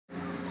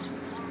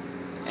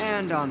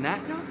And on that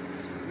note,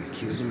 we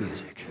cue the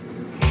music.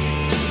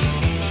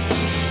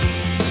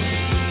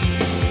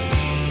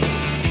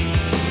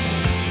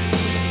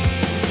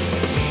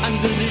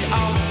 Under the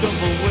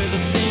October with the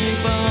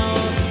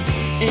steamboats,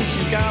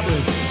 ancient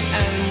goblins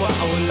and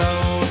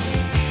wallows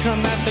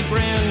come at the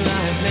grand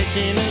light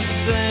making a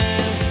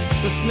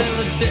sound. The smell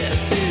of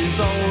death is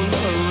all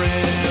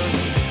around.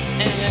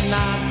 And at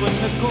night when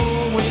the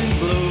cold wind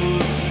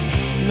blows,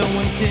 no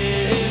one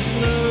cares,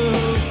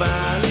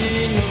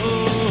 nobody knows.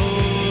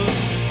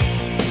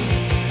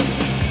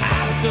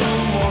 I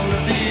don't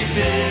wanna be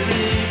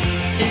buried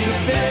in a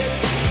pet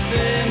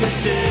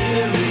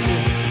cemetery.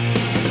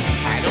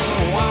 I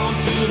don't want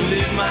to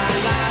live my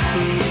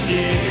life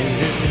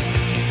again.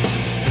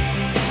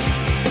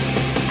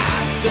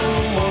 I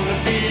don't wanna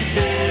be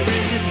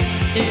buried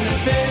in a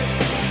pet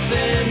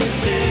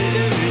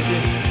cemetery.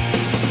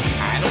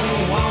 I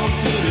don't want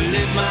to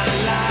live my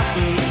life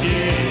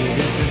again.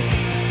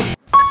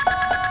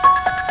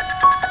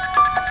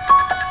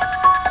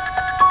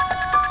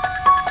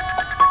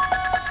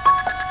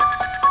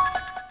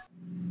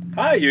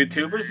 Hi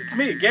YouTubers, it's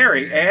me,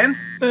 Gary, and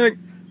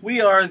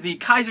we are the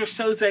Kaiser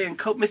Soze and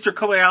Mr.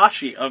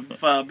 Kobayashi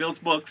of Bill's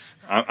Books.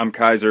 I'm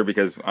Kaiser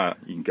because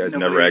you guys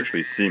never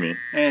actually see me.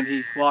 And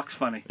he walks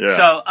funny. Yeah.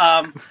 So,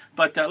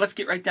 but let's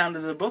get right down to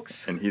the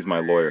books. And he's my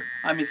lawyer.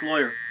 I'm his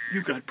lawyer.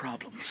 You got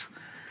problems.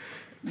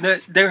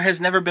 There has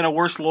never been a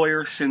worse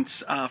lawyer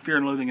since Fear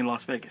and Loathing in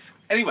Las Vegas.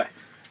 Anyway,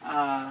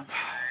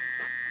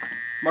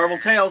 Marvel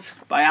Tales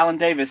by Alan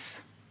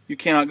Davis. You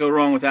cannot go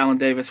wrong with Alan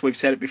Davis. We've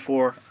said it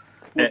before.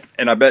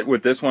 And I bet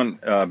with this one,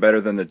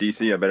 better than the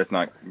DC, I bet it's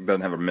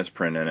doesn't have a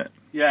misprint in it.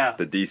 Yeah.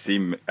 The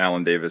DC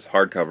Alan Davis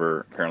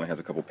hardcover apparently has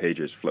a couple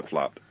pages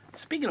flip-flopped.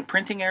 Speaking of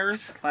printing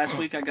errors, last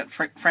week I got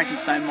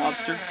Frankenstein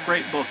Mobster.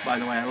 Great book, by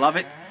the way. I love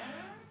it.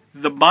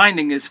 The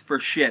binding is for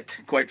shit,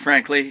 quite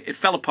frankly. It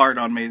fell apart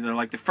on me. They're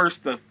like the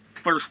first 4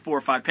 or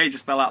 5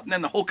 pages fell out, and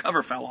then the whole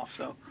cover fell off.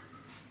 So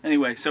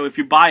anyway, so if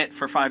you buy it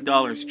for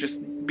 $5, just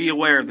be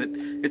aware that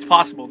it's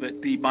possible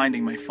that the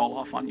binding may fall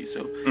off on you.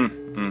 So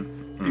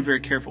be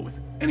very careful with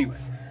it. Anyway,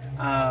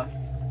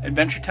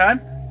 Adventure Time.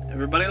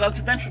 Everybody loves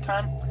Adventure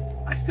Time.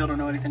 I still don't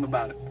know anything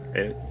about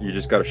it. You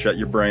just got to shut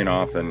your brain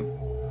off and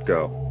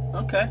go.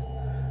 Okay.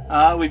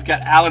 We've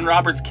got Alan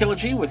Roberts'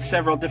 Trilogy with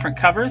several different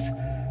covers.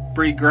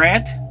 Bree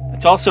Grant.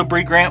 It's also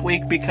Bree Grant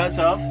week because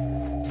of...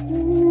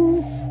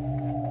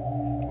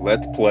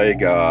 Let's Play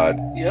God.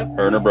 Yep.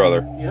 Her and her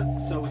brother. Yep.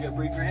 So we got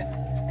Bree Grant.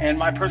 And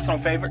my personal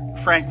favorite,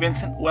 Frank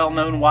Vincent,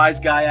 well-known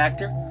wise guy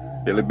actor.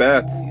 Billy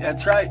Bats.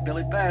 That's right,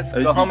 Billy Bats.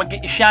 Go home and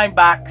get your shine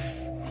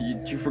box.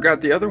 You forgot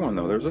the other one,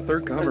 though. There's a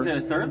third cover. Is there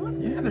a third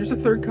one? Yeah, there's a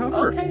third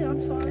cover. Okay,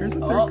 I'm sorry. There's a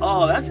third cover.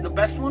 Oh, that's the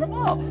best one of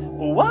all.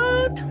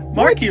 What?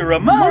 Marky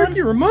Ramone?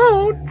 Marky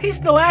Ramone?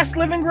 He's the last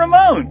living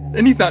Ramone.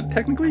 And he's not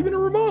technically even a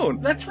Ramone.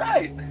 That's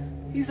right.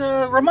 He's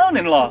a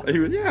Ramone-in-law.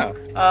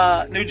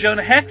 Yeah. New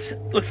Jonah Hex.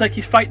 Looks like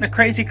he's fighting a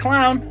crazy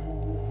clown.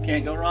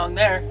 Can't go wrong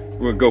there.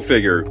 Well, go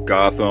figure.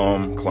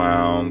 Gotham,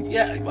 clowns.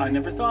 Yeah, I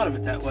never thought of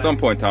it that way. At some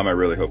point in time, I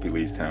really hope he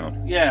leaves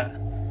town. Yeah.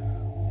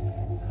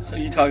 Are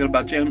you talking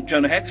about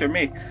Jonah Hex or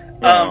me?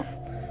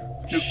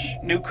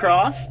 New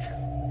Crossed.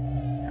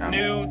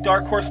 New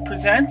Dark Horse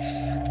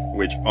Presents.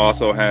 Which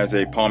also has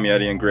a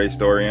Palmietti and Gray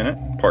story in it.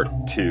 Part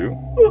 2.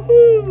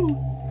 Woohoo!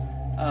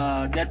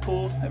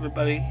 Deadpool.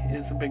 Everybody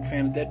is a big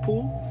fan of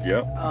Deadpool.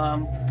 Yep.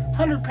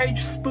 100-page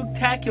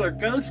spooktacular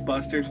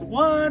Ghostbusters.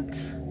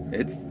 What?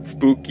 It's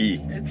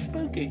spooky. It's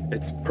spooky.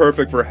 It's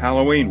perfect for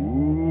Halloween.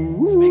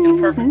 Ooh. Speaking of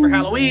perfect for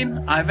Halloween,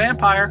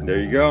 iVampire. There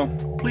you go.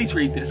 Please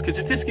read this, because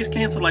if this gets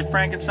canceled like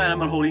Frankenstein, I'm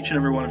going to hold each and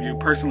every one of you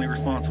personally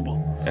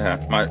responsible. Yeah,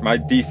 my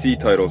DC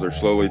titles are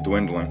slowly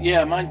dwindling.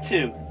 Yeah, mine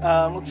too.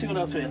 Let's see what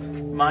else we have.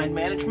 Mind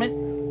Management.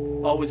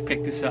 Always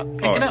pick this up.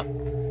 Pick it up.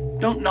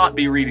 Don't not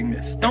be reading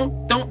this.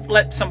 Don't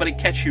let somebody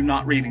catch you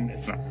not reading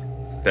this.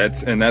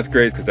 That's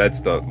great, because that's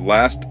the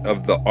last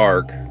of the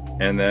arc,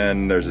 and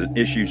then there's an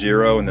issue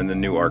 0, and then the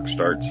new arc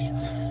starts.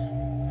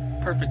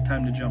 Perfect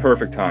time to jump.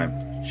 Perfect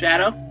time.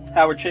 Shadow.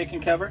 Howard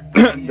Chaykin cover.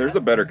 There's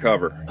a better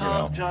cover. You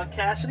know. John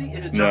Cassidy?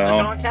 Is it the No.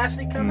 John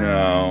Cassidy cover?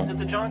 No. Is it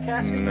the John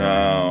Cassidy cover?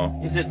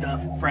 No. Is it the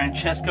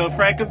Francesco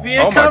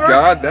Francavilla Oh cover? my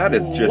God, that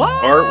is just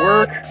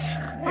artwork.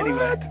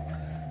 Anyway,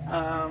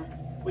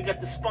 we got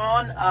the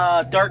Spawn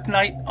Dark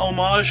Knight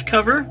homage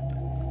cover.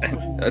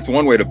 That's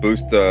one way to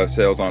boost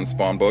sales on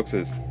Spawn books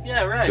is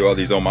do all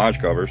these homage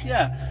covers.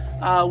 Yeah.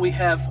 We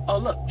have,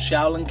 look,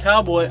 Shaolin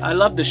Cowboy. I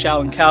love the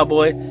Shaolin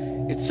Cowboy.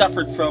 It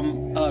suffered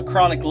from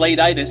chronic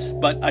late-itis,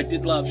 but I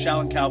did love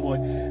Shaolin Cowboy.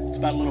 It's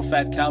about a little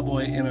fat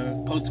cowboy in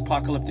a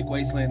post-apocalyptic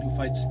wasteland who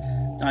fights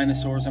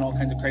dinosaurs and all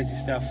kinds of crazy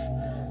stuff.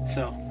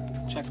 So,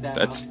 check that out.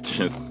 That's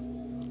just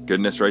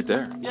goodness right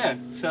there. Yeah,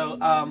 so,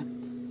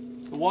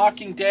 The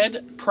Walking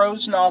Dead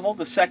prose novel,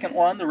 the second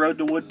one, The Road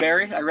to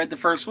Woodbury. I read the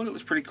first one. It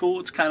was pretty cool.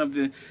 It's kind of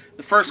the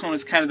first one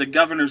is kind of the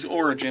governor's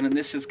origin, and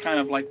this is kind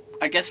of like,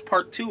 I guess,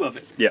 part 2 of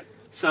it. Yeah.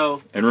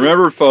 So. And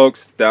remember,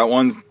 folks, that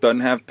one doesn't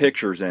have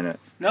pictures in it.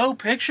 No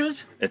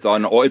pictures? It's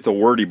a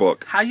wordy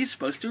book. How are you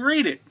supposed to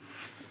read it?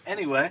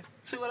 Anyway,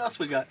 see what else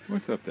we got.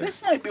 What's up there?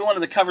 This might be one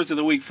of the covers of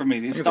the week for me.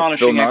 The it's a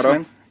Astonishing Phil X-Men.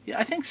 Noto? Yeah,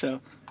 I think so.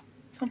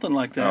 Something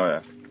like that.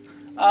 Oh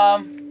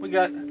yeah. We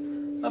got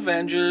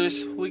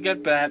Avengers. We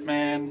got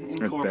Batman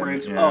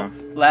Incorporated. Yeah.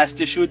 Oh,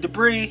 last issue of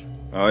Debris.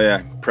 Oh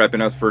yeah,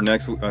 prepping us for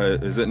next.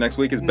 Is it next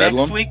week? Is Bedlam?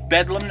 Next week,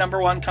 Bedlam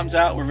 #1 comes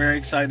out. We're very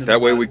excited. That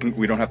way about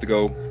we don't have to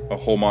go a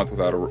whole month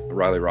without a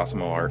Riley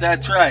Rossimo art.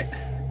 That's right.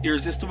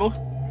 Irresistible.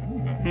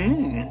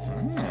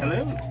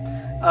 Hello.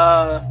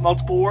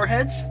 Multiple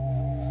Warheads.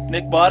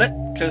 Nick bought it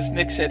because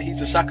Nick said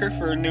he's a sucker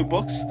for new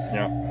books.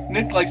 Yeah.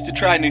 Nick likes to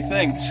try new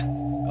things,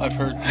 I've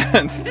heard.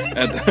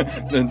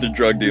 And the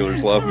drug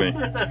dealers love me.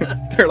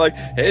 They're like,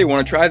 "Hey,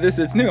 want to try this?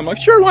 It's new." I'm like,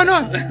 "Sure, why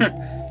not?"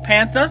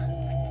 Panther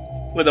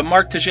with a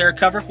Mark Teixeira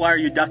cover. Why are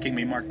you ducking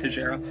me, Mark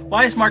Teixeira?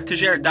 Why is Mark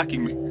Teixeira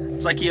ducking me?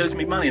 It's like he owes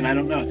me money and I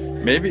don't know it.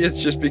 Maybe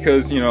it's just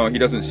because he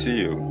doesn't see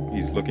you.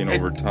 He's looking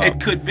over top.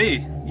 It could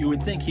be. You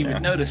would think he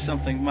would notice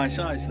something my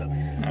size, though.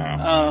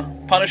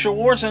 No. Punisher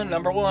Warzone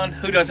 #1.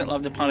 Who doesn't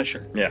love the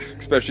Punisher? Yeah,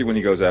 especially when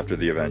he goes after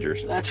the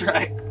Avengers. That's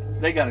right.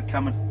 They got it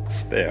coming.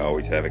 They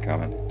always have it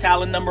coming.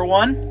 Talon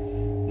 #1.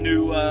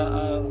 New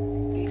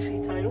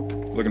DC title.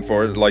 Looking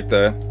forward to like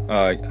the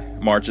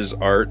March's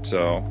art.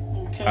 So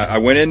Okay. I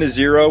went into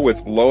Zero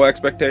with low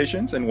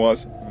expectations and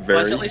was very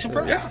Pleasantly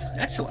surprised. Yeah.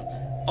 Excellent.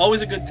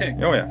 Always a good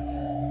thing. Oh yeah.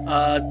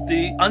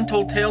 The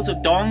Untold Tales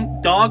of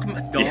Dong.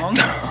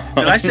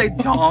 Did I say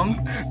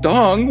Dong?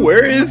 Dong,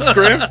 where is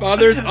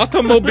grandfather's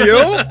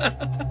automobile?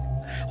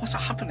 What's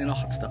happening?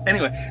 All that stuff.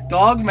 Anyway,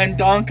 Dog,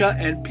 Mendonca,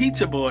 and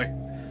Pizza Boy.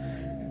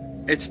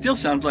 It still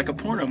sounds like a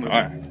porno movie.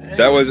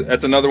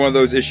 That's another one of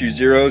those issue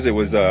zeros. It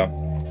was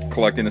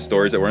collecting the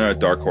stories that were in a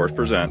Dark Horse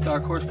Presents.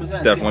 Dark Horse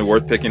Presents. Definitely yes.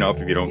 worth picking up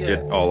if you don't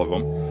get all of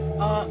them.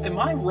 Am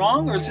I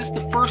wrong, or is this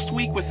the first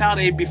week without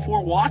a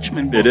Before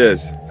Watchmen book? It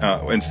is.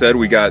 Instead,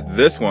 we got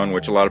this one,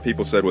 which a lot of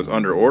people said was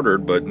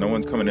under-ordered, but no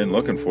one's coming in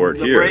looking for it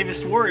The here.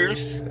 Bravest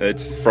Warriors.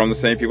 It's from the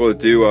same people that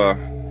do...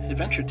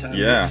 Adventure Time,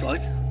 yeah. looks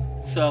like.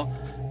 So,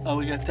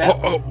 we got that.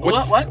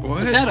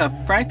 What? Is that a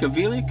Frank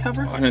Avila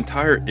cover? An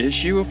entire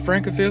issue of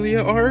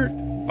Francophilia art?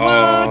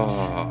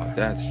 Oh,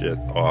 that's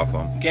just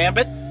awesome.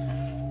 Gambit.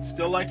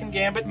 Still liking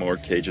Gambit. More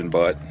Cajun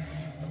butt.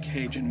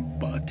 Cajun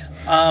butt.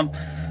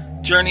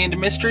 Journey into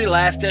Mystery,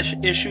 last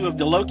issue of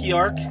the Loki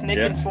arc. Nick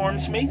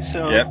informs me.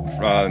 So. Yep.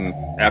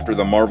 After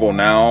the Marvel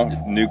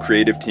Now new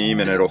creative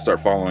team, and it'll start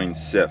following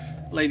Sif.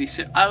 Lady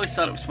Sif. I always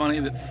thought it was funny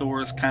that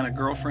Thor's kind of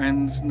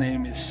girlfriend's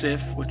name is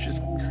Sif, which is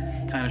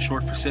kind of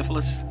short for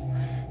syphilis.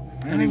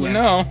 Anyway.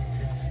 No.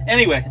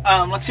 Anyway,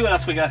 let's see what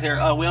else we got here.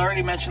 We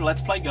already mentioned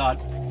Let's Play God.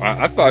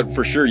 I thought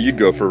for sure you'd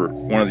go for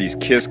one of these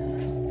Kiss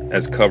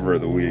as cover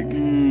of the week.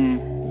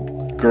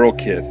 Girl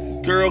Kiss.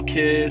 Girl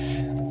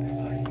Kiss.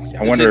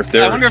 I wonder if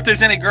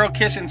there's any girl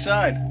kiss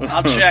inside.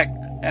 I'll check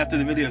after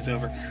the video's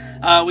over.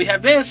 We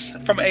have this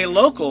from a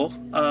local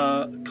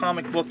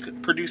comic book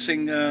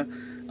producing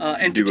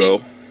entity.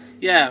 Duo.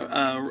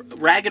 Yeah,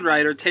 Ragged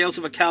Rider, Tales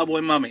of a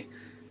Cowboy Mummy.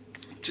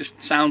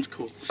 Just sounds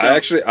cool. So,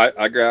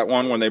 I got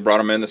one when they brought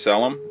them in to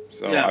sell them.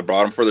 So I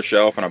brought them for the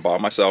shelf, and I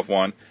bought myself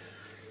one.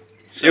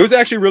 So, it was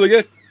actually really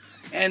good.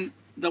 And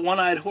the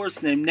one-eyed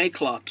horse named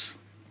Naclops.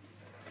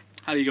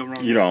 How do you go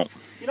wrong? You don't.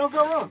 You don't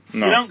go wrong.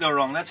 No. You don't go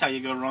wrong. That's how you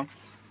go wrong.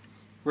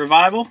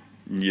 Revival.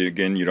 You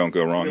don't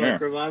go wrong there.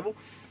 Like Revival.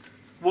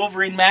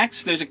 Wolverine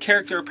Max. There's a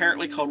character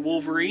apparently called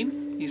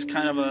Wolverine. He's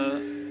kind of a...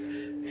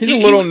 He's a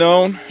little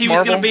known. He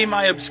was going to be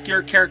my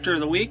obscure character of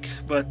the week,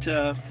 but...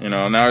 now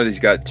that he's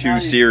got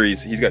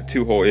series. He's got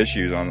 2 whole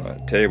issues on the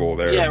table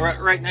there. Yeah,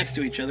 right next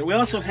to each other. We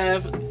also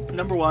have,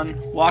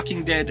 #1,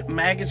 Walking Dead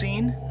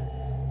magazine.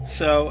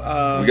 So...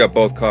 we got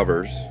both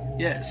covers.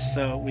 Yes,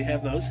 so we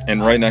have those.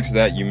 And right next to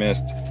that, you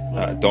missed...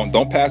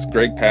 don't pass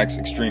Greg Pak's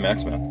Extreme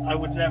X-Men. I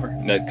would never.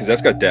 Because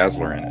that's got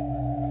Dazzler in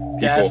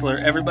it. Dazzler.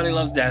 Everybody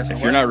loves Dazzler.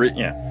 If you're not...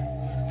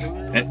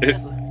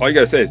 all you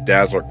got to say is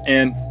Dazzler.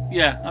 And...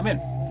 Yeah, I'm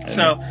in.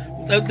 So,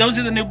 those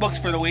are the new books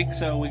for the week,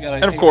 so we got to...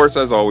 And of course,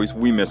 as always,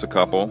 we miss a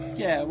couple.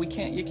 Yeah,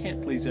 you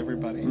can't please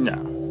everybody.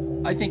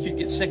 No. I think you'd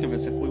get sick of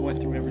us if we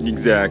went through everything.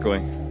 Exactly.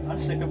 I'm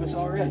sick of us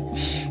already.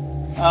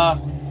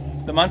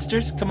 The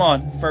Munsters, come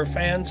on. For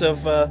fans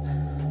of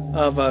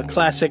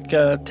classic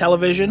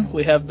television,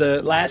 we have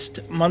the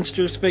last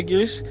Munsters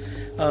figures.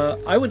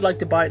 I would like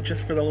to buy it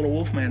just for the little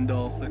Wolfman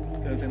doll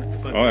that goes in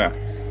it. But, oh, yeah.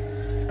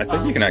 I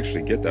think you can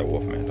actually get that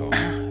Wolfman doll.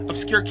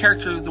 Obscure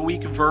character of the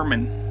week,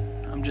 Vermin.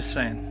 I'm just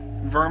saying.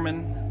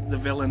 Vermin, the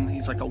villain,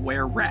 he's like a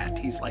were-rat.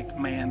 He's like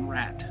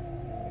man-rat.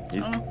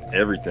 He's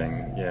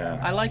everything, yeah.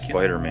 I like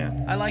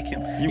Spider-Man. I like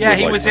him. You yeah,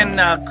 he like was Vermin.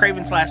 in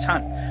Kraven's Last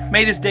Hunt.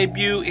 Made his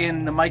debut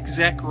in the Mike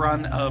Zeck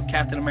run of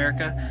Captain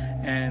America,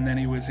 and then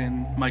he was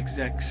in Mike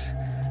Zeck's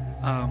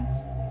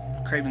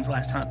Kraven's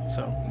Last Hunt.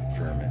 So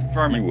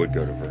Vermin. You would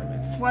go to Vermin.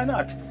 Why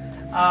not?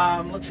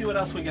 Let's see what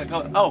else we got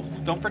going. Oh,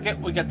 don't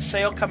forget, we got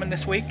sale coming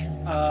this week.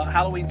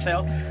 Halloween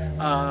sale.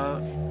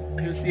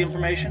 Here's the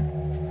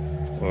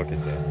information. Look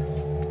at that.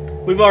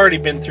 We've already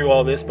been through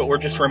all this, but we're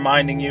just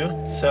reminding you.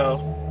 So,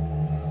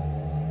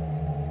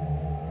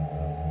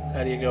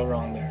 how do you go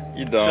wrong there?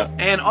 You don't. So,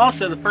 and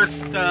also, the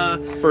first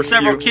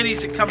several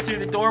kitties that come through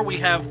the door, we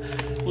have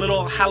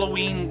little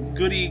Halloween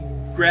goodie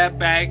grab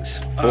bags.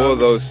 Full of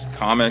those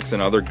comics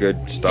and other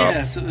good stuff.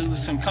 Yeah, so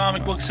there's some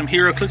comic books, some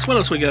hero clicks. What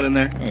else we got in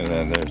there? And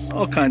then there's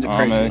all kinds of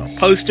comics. crazy.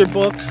 Poster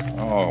book.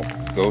 Oh,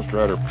 Ghost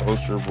Rider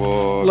poster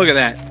book. Look at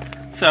that.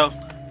 So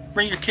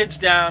bring your kids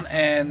down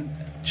and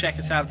check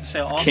us out at the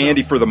sale. It's also,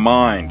 candy for the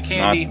mind,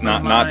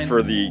 not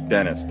for the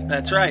dentist.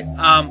 That's right.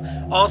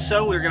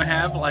 Also, we're going to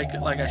have, like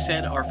I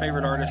said, our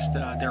favorite artist,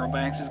 Daryl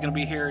Banks, is going to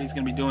be here. He's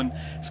going to be doing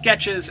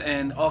sketches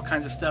and all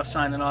kinds of stuff,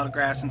 signing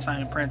autographs and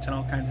signing prints and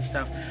all kinds of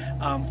stuff.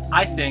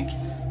 I think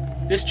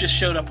this just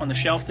showed up on the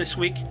shelf this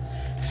week.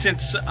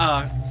 Since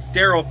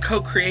Daryl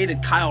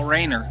co-created Kyle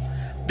Rayner,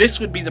 this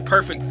would be the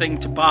perfect thing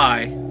to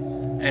buy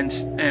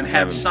and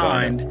have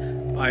signed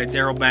by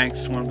Daryl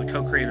Banks, one of the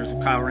co-creators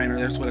of Kyle Rayner.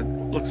 There's what it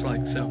looks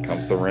like. So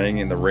comes the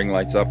ring, and the ring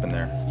lights up in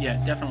there.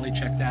 Yeah, definitely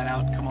check that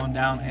out. Come on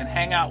down and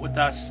hang out with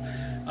us.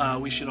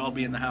 We should all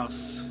be in the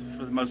house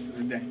for the most of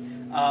the day.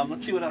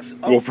 Let's see what else.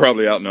 Oh, we'll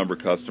probably outnumber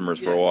customers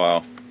for a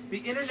while. The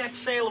internet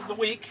sale of the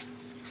week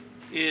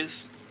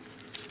is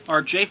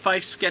our J.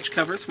 Fife sketch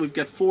covers. We've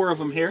got 4 of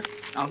them here.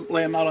 I'll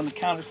lay them out on the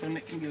counter so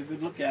Nick can get a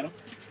good look at them.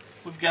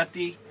 We've got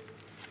the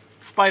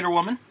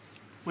Spider-Woman.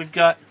 We've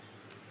got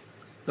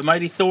the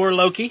Mighty Thor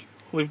Loki.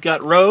 We've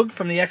got Rogue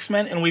from the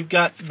X-Men, and we've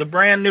got the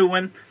brand new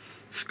one,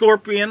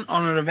 Scorpion,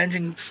 on an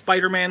Avenging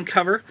Spider-Man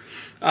cover.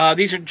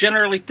 These are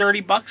generally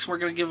 $30. We're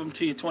going to give them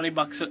to you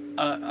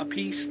 $20 a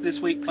piece this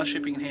week, plus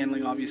shipping and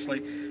handling,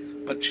 obviously.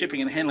 But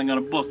shipping and handling on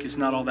a book is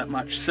not all that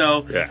much.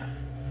 So yeah,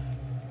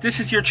 this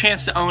is your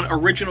chance to own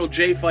original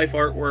J. Fife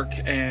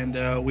artwork, and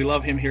we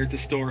love him here at the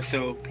store.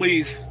 So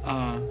please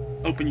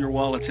open your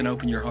wallets and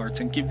open your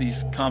hearts and give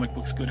these comic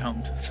books good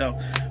homes. So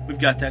we've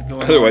got that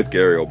going Otherwise, on.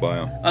 Gary will buy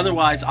them.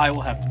 Otherwise, I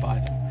will have to buy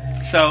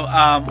them. So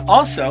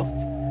also,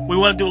 we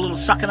want to do a little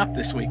sucking up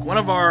this week. One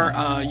of our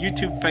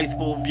YouTube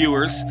faithful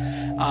viewers,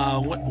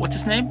 what's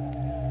his name?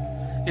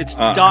 It's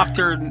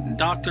Dr.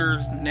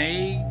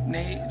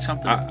 Nay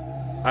something.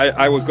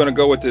 I was going to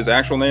go with his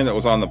actual name that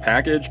was on the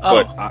package,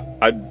 but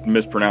I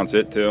mispronounce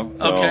it too.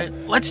 So, okay,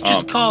 let's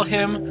just call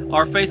him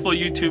our faithful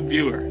YouTube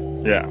viewer.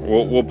 Yeah,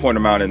 we'll point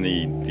him out in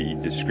the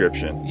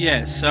description.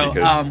 Yeah, so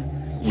because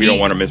we don't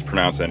want to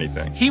mispronounce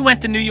anything. He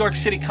went to New York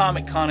City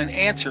ComicCon and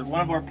answered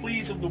one of our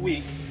pleas of the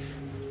week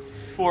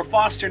for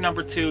Foster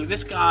 #2.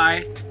 This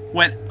guy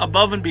went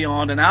above and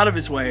beyond and out of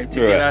his way to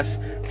get us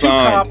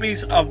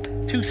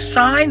two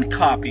signed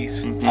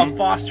copies of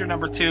Foster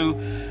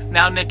 #2.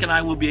 Now Nick and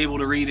I will be able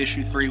to read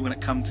issue 3 when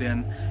it comes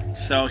in.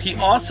 So he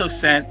also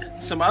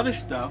sent some other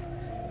stuff.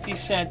 He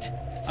sent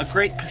a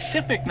Great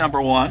Pacific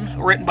 #1,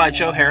 written by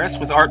Joe Harris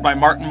with art by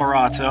Martin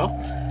Morazzo,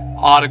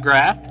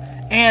 autographed,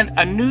 and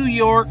a New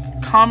York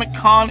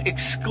Comic-Con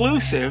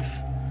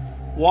exclusive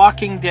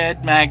Walking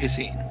Dead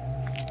magazine.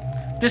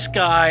 This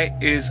guy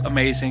is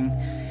amazing.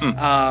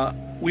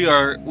 We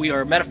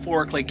are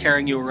metaphorically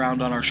carrying you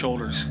around on our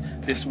shoulders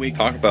this week.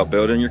 Talk about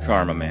building your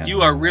karma, man.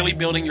 You are really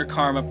building your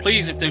karma.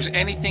 Please, if there's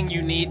anything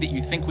you need that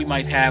you think we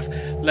might have,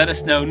 let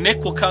us know.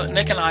 Nick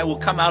and I will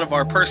come out of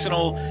our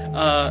personal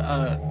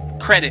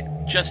credit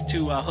just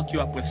to hook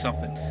you up with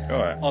something. All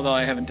right. Although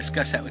I haven't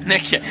discussed that with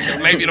Nick yet, so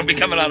maybe it'll be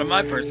coming out of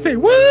my personal. Say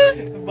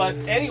what? But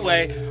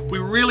anyway, we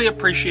really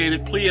appreciate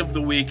it. Plea of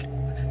the week.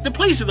 The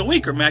pleas of the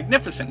week are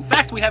magnificent. In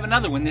fact, we have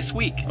another one this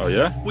week. Oh,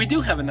 yeah? We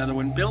do have another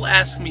one. Bill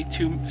asked me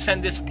to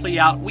send this plea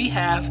out. We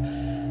have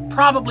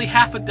probably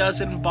half a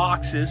dozen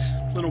boxes,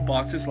 little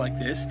boxes like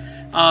this,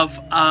 of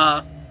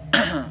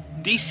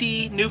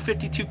DC New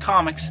 52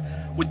 comics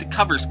with the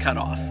covers cut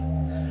off.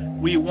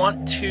 We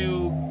want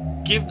to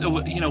give,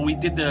 we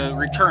did the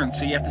return,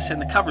 so you have to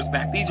send the covers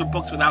back. These are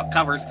books without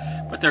covers,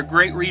 but they're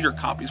great reader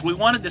copies. We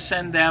wanted to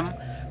send them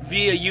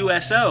via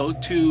USO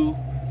to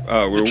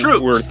the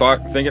troops. We're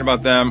thinking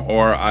about them,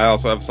 or I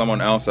also have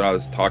someone else that I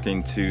was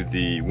talking to,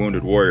 the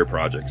Wounded Warrior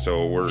Project.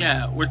 So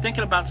we're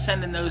thinking about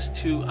sending those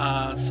to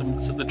some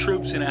of the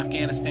troops in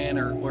Afghanistan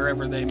or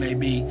wherever they may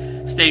be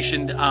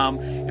stationed.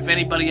 If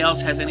anybody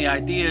else has any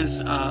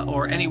ideas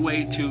or any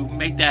way to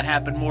make that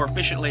happen more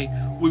efficiently,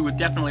 we would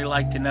definitely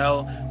like to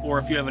know. Or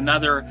if you have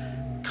another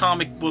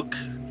comic book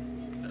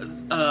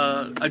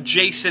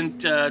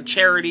adjacent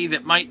charity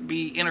that might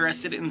be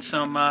interested in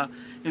some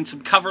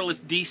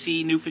coverless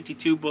DC New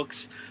 52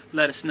 books,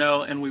 let us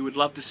know, and we would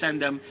love to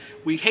send them.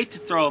 We hate to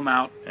throw them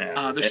out.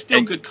 They're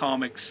still good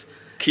comics.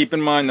 Keep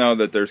in mind, though,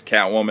 that there's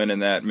Catwoman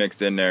and that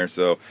mixed in there,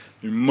 so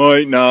you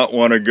might not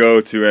want to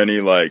go to any,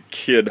 like,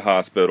 kid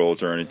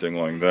hospitals or anything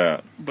like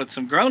that. But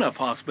some grown-up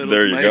hospitals,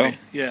 there you maybe. go.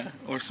 Yeah,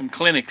 or some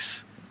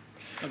clinics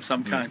of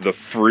some kind. The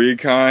free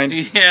kind?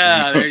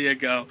 Yeah, there you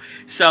go.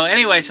 So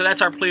anyway, so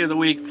that's our plea of the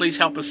week. Please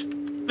help us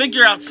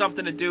figure out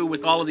something to do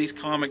with all of these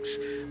comics.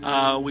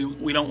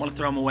 We don't want to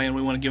throw them away, and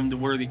we want to give them to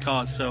worthy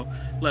cause. So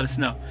let us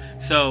know.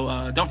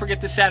 So don't forget,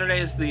 this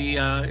Saturday is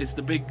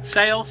the big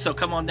sale. So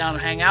come on down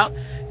and hang out,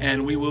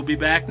 and we will be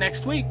back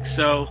next week.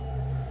 So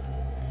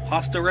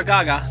hasta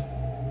regaga.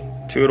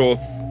 Toodles.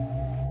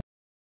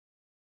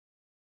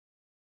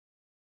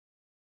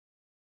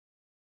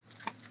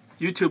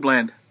 YouTube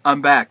land,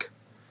 I'm back.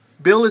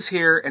 Bill is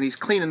here, and he's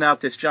cleaning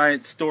out this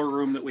giant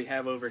storeroom that we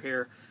have over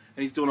here.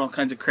 and he's doing all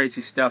kinds of crazy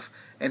stuff.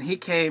 And he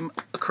came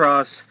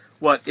across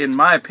what, in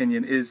my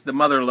opinion, is the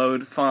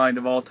motherlode find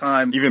of all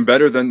time. Even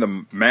better than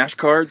the MASH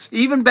cards?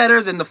 Even better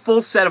than the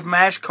full set of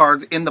MASH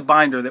cards in the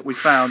binder that we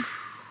found.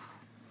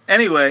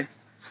 Anyway,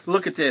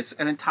 look at this.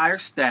 An entire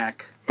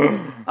stack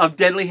of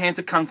Deadly Hands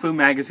of Kung Fu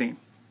magazine.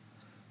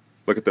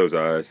 Look at those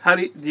eyes. How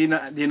do you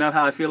know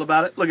how I feel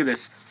about it? Look at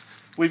this.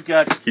 We've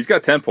got... He's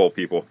got 10-pole,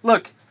 people.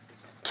 Look.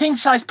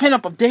 King-size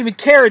pinup of David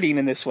Carradine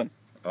in this one.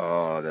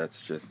 Oh,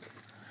 that's just...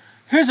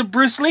 Here's a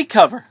Bruce Lee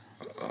cover.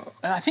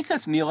 I think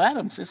that's Neil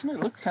Adams, isn't it?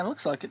 Kind of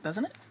looks like it,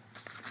 doesn't it?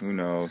 Who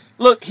knows?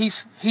 Look,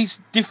 he's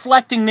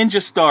deflecting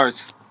ninja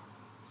stars.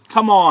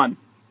 Come on.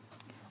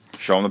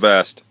 Show him the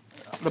best.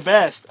 The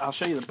best. I'll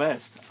show you the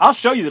best. I'll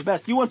show you the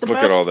best. You want the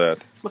best? Look at all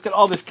that. Look at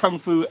all this kung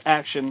fu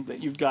action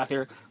that you've got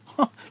here.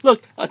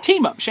 Look, a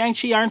team-up.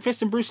 Shang-Chi, Iron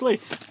Fist, and Bruce Lee.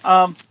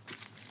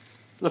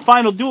 The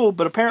final duel,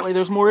 but apparently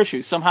there's more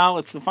issues. Somehow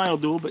it's the final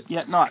duel, but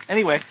yet not.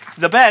 Anyway,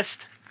 the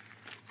best.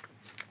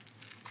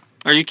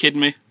 Are you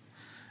kidding me?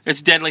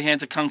 It's Deadly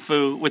Hands of Kung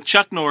Fu with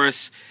Chuck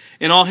Norris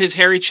in all his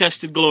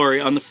hairy-chested glory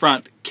on the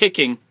front,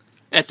 kicking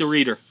at the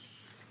reader.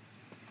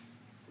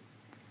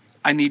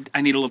 I need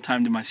a little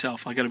time to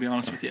myself. I got to be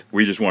honest with you.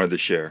 We just wanted to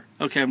share.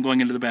 Okay, I'm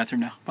going into the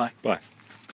bathroom now. Bye. Bye.